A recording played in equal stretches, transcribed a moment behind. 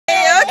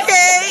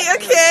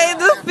okay,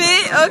 the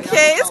fit,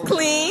 okay, it's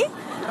clean.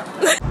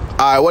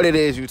 Alright, what it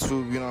is,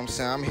 YouTube, you know what I'm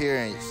saying? I'm here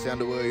in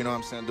Sandalwood, you know what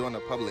I'm saying, doing a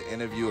public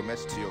interview, a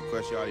message to your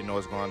crush, you already know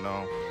what's going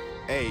on.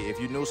 Hey, if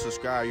you're new,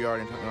 subscribe, you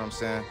already know what I'm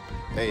saying.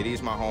 Hey,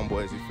 these my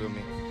homeboys, you feel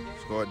me?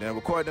 Just go ahead and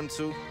record them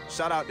too.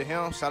 Shout out to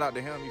him,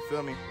 you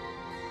feel me?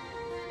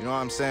 You know what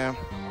I'm saying?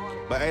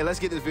 But hey, let's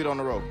get this video on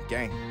the road,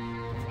 gang.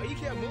 Oh, you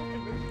can't move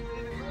it, bro.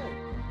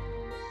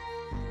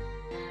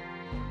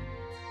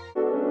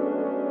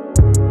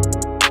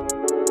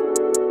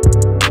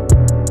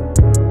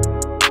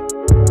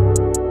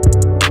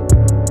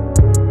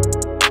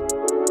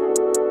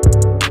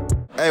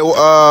 Hey,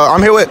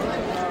 I'm here with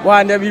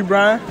YNW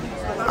Brian.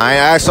 I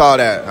ain't asked all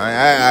that.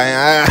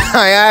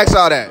 I ain't asked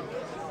all that.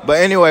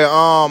 But anyway,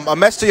 a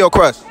message to your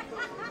crush.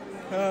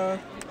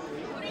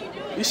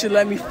 You should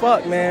let me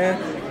fuck, man.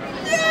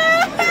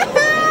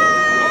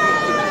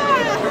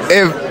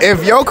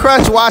 If your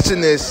crush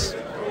watching this,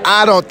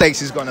 I don't think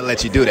she's gonna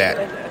let you do that.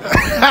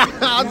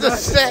 I'm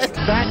just saying.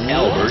 Fat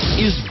Albert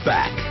is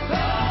back.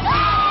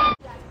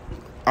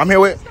 I'm here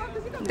with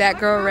That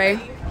girl Ray.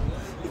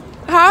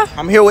 Huh?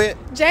 I'm here with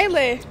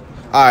Jaylee.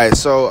 Alright,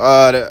 so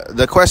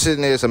the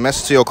question is a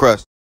message to your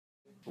crush.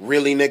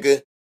 Really,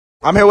 nigga?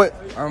 I'm here with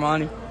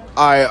Armani.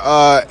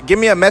 Alright, give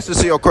me a message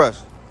to your crush.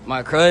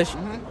 My crush?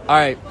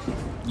 Alright.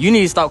 You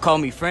need to stop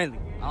calling me friendly.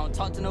 I don't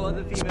talk to no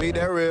other females. Speak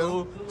that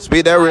real.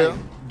 Speak that real.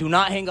 Do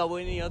not hang out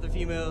with any other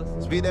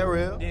females. Speak that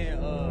real.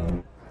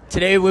 Then,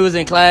 today we was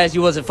in class,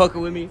 you wasn't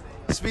fucking with me.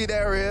 Speak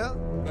that real.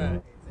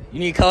 Right. You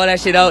need to call that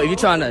shit out if you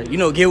trying to,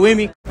 get with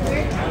me.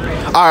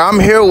 Alright, I'm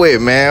here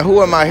with, man. Who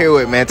am I here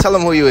with, man? Tell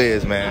them who you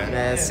is, man.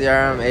 Man,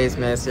 CRM Ace,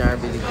 man. CRM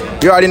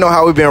BDK. You already know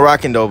how we've been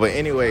rocking, though. But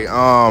anyway,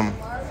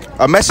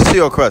 a message to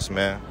your crush,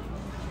 man.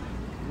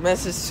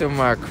 Message to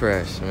my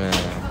crush, man.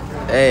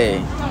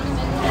 Hey,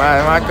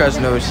 my crush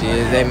knows who she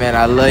is. Hey, man,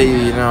 I love you,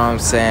 you know what I'm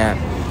saying?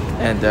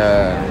 And, you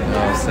know what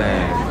I'm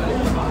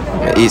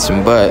saying? Eat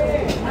some butt.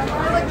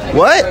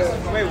 What?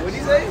 Wait, what'd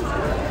he say?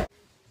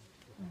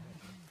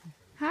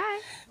 Hi.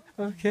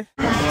 Okay.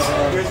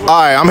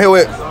 Alright, I'm here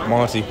with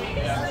Monty.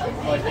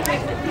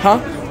 Huh?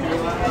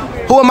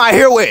 Who am I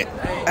here with?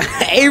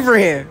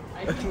 Abraham.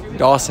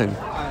 Dawson.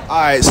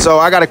 Alright, so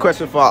I got a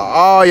question for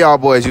all y'all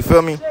boys, you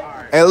feel me?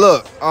 And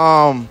look,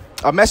 a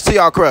message to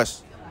y'all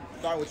crush.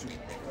 Start with you.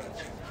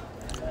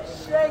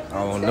 I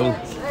don't know.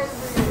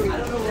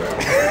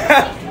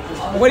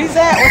 What is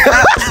that?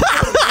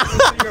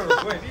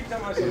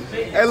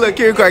 Hey, look,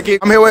 keep quiet.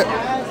 I'm here with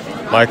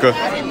Micah.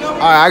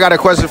 Alright, I got a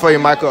question for you,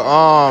 Michael.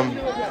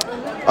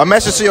 A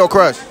message to your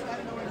crush.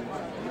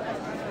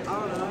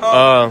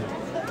 I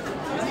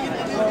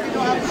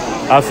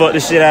fuck the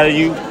shit out of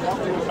you.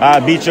 I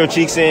beat your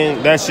cheeks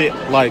in. That shit,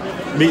 like,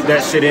 beat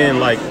that shit in,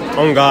 like,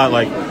 on God,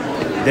 like,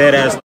 dead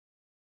ass.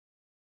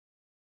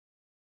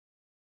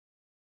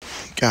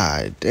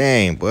 God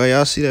dang, boy,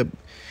 y'all see that?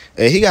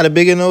 Hey, he got a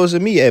bigger nose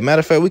than me. Hey,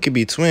 matter of fact, we could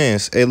be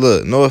twins. Hey,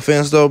 look, no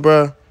offense though,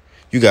 bro.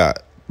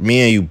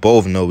 Me and you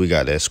both know we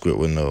got that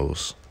Squidward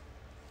nose.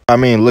 I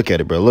mean, look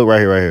at it, bro. Look right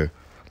here.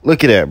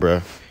 Look at that,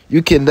 bro.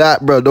 You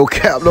cannot, bro. No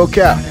cap, no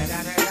cap.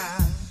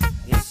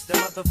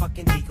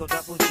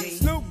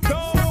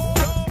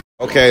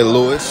 Okay,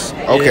 Lewis.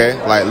 Okay,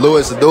 like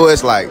Lewis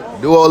Lewis, like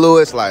Duo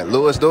Lewis, like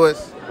Lewis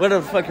Lewis. What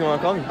the fuck you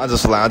want to call me? I'm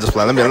just playing.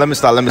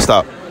 Let me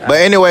stop.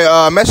 But anyway,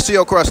 message to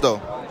your crush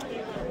though.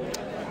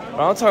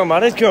 I'm talking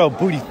about this girl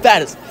booty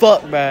fat as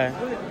fuck, man.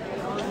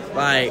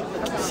 Like,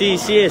 she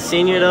a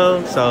senior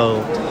though, so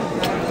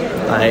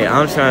like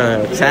I'm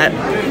trying to chat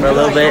for a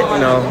little bit, you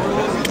know.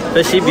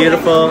 But she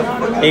beautiful.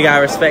 You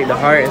gotta respect the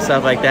heart and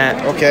stuff like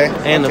that. Okay.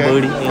 And the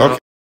booty. You know?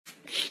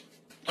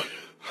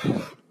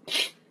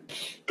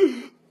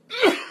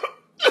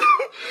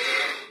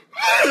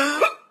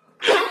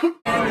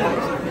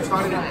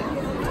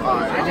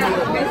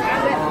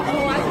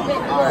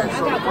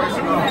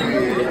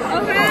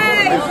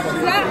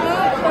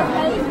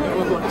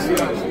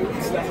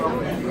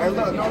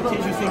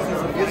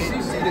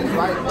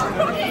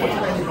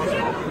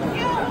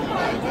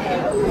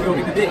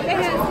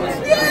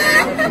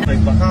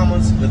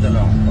 Bahamas with an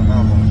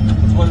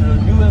Bahamas. It's one of the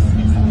newest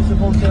exclusive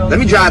hotels. Let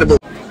me drive the boat.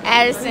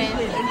 Addison.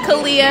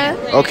 Kalia.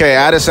 Okay,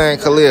 Addison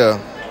and Kalia.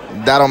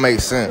 That don't make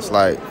sense.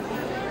 Like,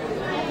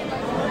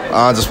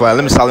 just playing.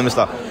 Let me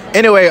stop.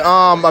 Anyway,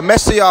 a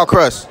message to y'all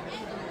crush.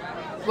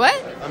 What?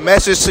 A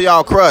message to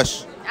y'all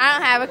crush. I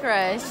don't have a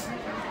crush.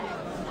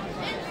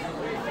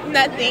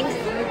 Nothing.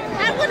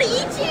 I want to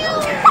eat you.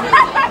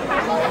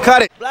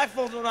 Cut it. Black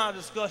folks don't know how to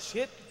discuss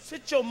shit.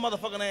 Sit your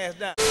motherfucking ass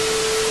down.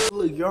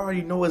 Look, you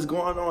already know what's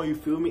going on, you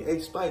feel me? Hey,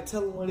 Spike,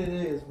 tell them what it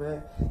is,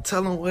 man.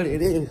 Tell them what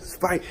it is,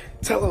 Spike.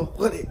 Tell them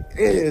what it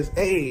is.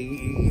 Hey,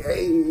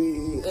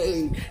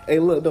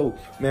 look, though,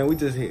 man, we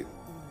just hit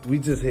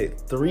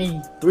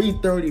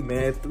 330,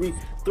 man.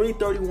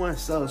 331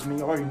 subs, man.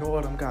 You already know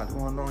what I'm got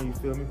going on, you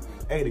feel me?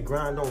 Hey, the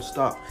grind don't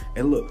stop.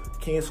 And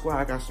look, King Squad,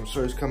 I got some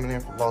shirts coming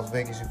in from Las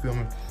Vegas, you feel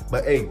me?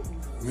 But hey,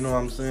 you know what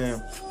I'm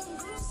saying?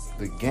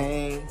 The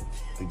gang,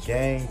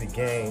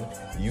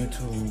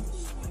 YouTube,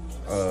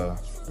 the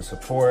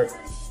support,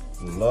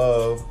 the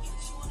love,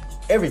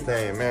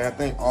 everything, man. I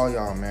thank all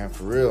y'all, man,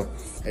 for real.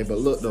 Hey, but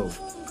look though,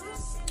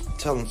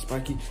 tell them,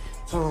 Spiky,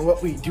 tell them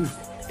what we do.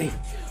 Hey,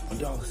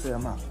 $1 said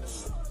I'm out.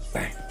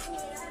 Bang.